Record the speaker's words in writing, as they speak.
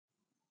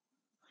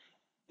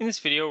In this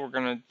video, we're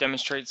going to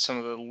demonstrate some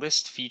of the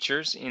list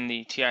features in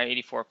the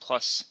TI84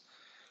 Plus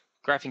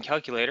graphing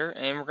calculator,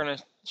 and we're going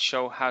to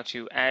show how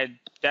to add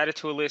data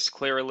to a list,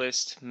 clear a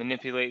list,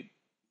 manipulate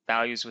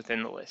values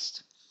within the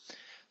list.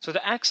 So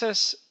to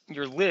access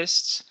your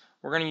lists,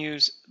 we're going to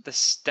use the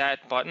stat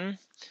button,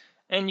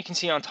 and you can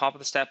see on top of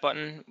the stat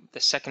button, the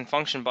second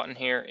function button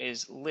here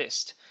is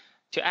list.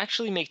 To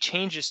actually make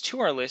changes to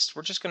our list,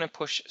 we're just going to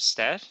push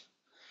stat,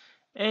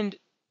 and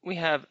we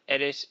have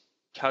edit,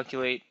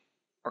 calculate,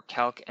 or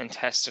calc and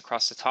tests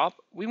across the top.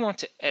 We want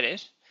to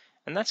edit,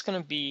 and that's going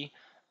to be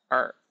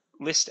our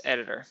list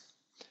editor.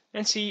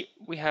 And see,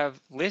 we have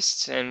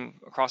lists, and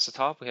across the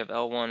top we have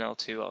L1,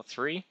 L2,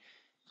 L3.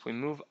 If we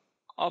move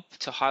up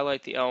to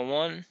highlight the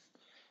L1,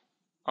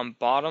 on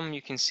bottom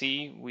you can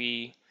see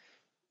we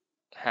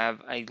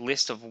have a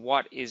list of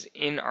what is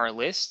in our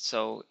list,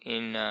 so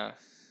in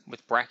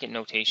with bracket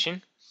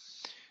notation.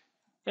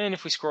 And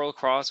if we scroll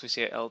across, we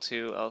see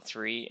L2,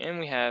 L3, and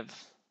we have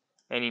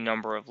any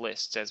number of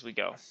lists as we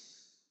go.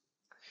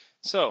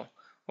 So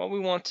what we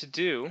want to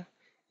do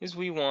is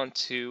we want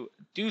to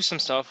do some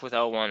stuff with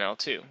L1,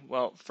 L2.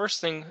 Well, first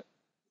thing,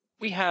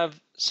 we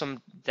have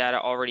some data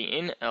already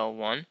in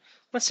L1.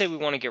 Let's say we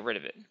want to get rid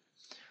of it.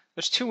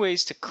 There's two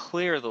ways to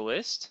clear the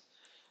list.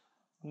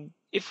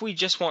 If we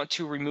just want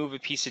to remove a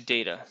piece of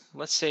data,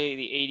 let's say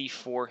the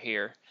 84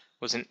 here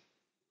was a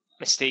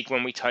mistake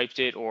when we typed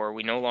it, or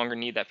we no longer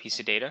need that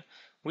piece of data,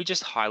 we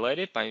just highlight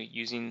it by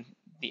using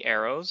the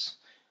arrows.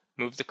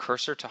 Move the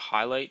cursor to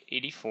highlight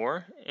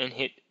 84 and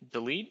hit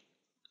delete,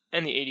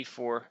 and the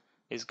 84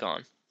 is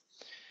gone.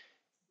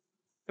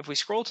 If we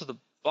scroll to the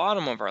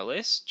bottom of our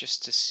list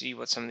just to see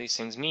what some of these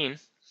things mean,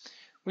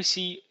 we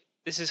see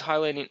this is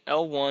highlighting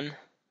L1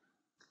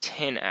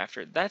 10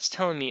 after. That's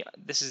telling me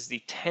this is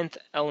the 10th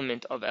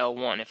element of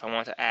L1 if I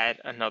want to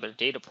add another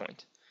data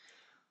point.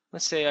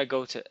 Let's say I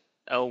go to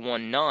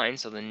L1 9,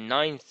 so the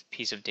 9th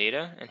piece of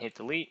data, and hit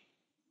delete,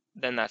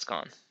 then that's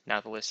gone.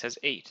 Now the list has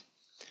 8.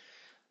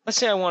 Let's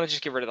say I want to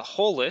just get rid of the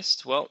whole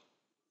list. Well,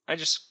 I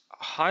just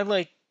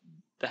highlight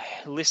the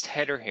list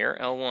header here,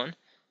 L1,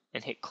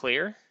 and hit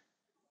clear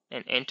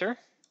and enter,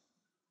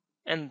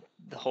 and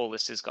the whole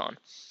list is gone.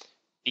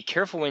 Be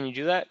careful when you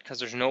do that because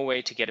there's no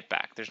way to get it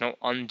back. There's no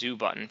undo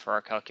button for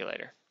our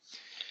calculator.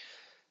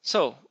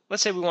 So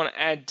let's say we want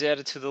to add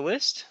data to the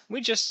list. We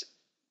just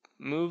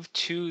move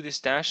to this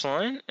dash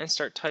line and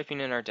start typing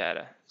in our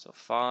data. So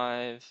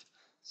 5,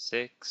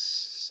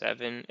 6,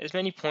 7, as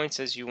many points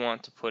as you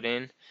want to put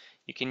in.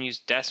 You can use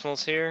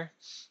decimals here,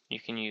 you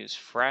can use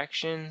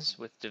fractions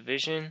with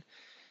division,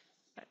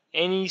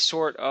 any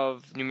sort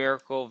of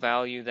numerical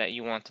value that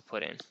you want to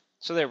put in.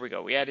 So there we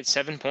go, we added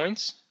 7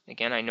 points.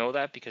 Again, I know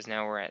that because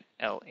now we're at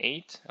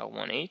L8,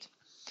 L18.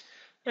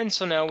 And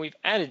so now we've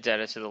added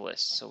data to the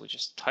list. So we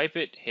just type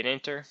it, hit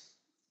enter,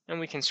 and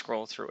we can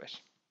scroll through it.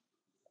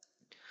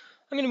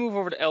 I'm going to move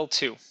over to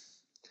L2,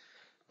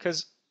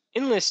 because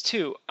in list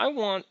 2, I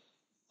want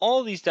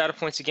all these data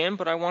points again,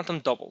 but I want them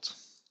doubled.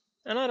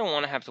 And I don't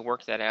want to have to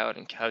work that out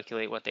and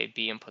calculate what they'd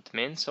be and put them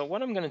in. So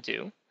what I'm going to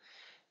do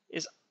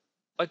is,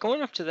 by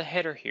going up to the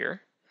header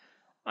here,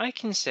 I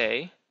can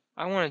say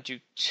I want to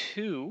do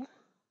 2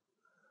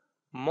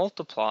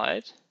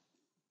 multiplied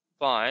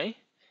by,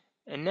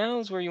 and now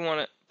is where you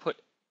want to put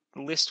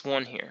list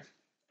 1 here.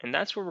 And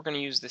that's where we're going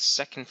to use this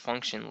second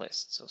function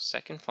list. So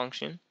second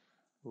function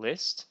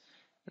list,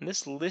 and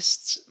this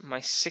lists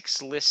my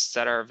 6 lists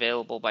that are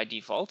available by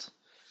default.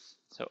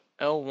 So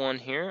L1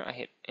 here, I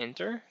hit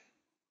enter.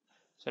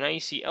 So now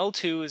you see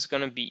L2 is going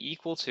to be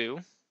equal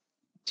to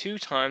 2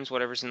 times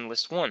whatever's in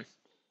list 1.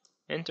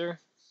 Enter,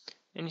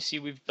 and you see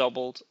we've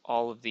doubled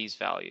all of these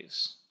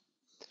values.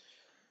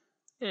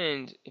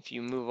 And if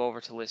you move over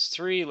to list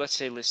 3, let's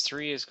say list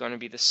 3 is going to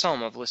be the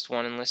sum of list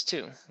 1 and list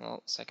 2.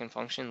 Well, second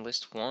function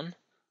list 1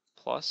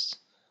 plus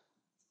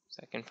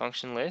second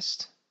function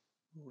list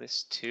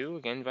 2,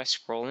 again by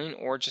scrolling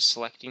or just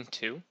selecting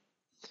 2.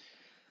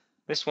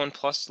 List 1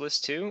 plus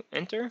list 2,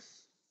 enter.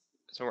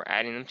 So we're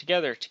adding them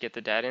together to get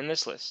the data in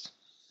this list.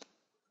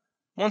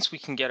 Once we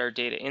can get our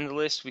data in the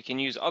list, we can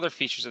use other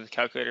features of the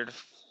calculator to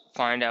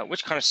find out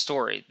which kind of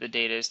story the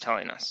data is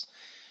telling us.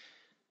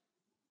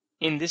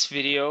 In this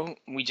video,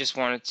 we just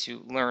wanted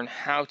to learn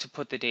how to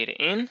put the data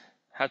in,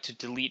 how to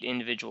delete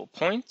individual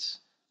points,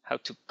 how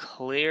to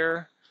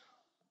clear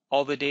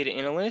all the data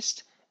in a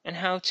list, and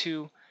how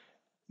to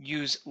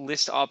use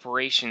list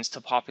operations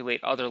to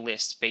populate other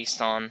lists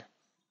based on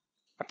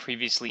a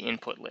previously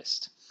input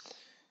list.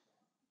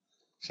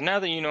 So now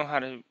that you know how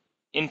to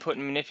input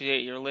and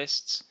manipulate your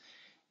lists,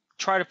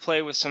 try to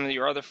play with some of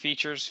your other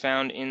features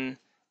found in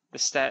the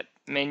stat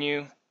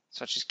menu,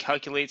 such as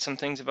calculate some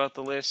things about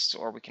the list,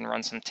 or we can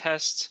run some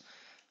tests.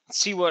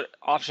 See what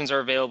options are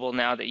available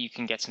now that you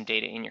can get some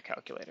data in your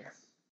calculator.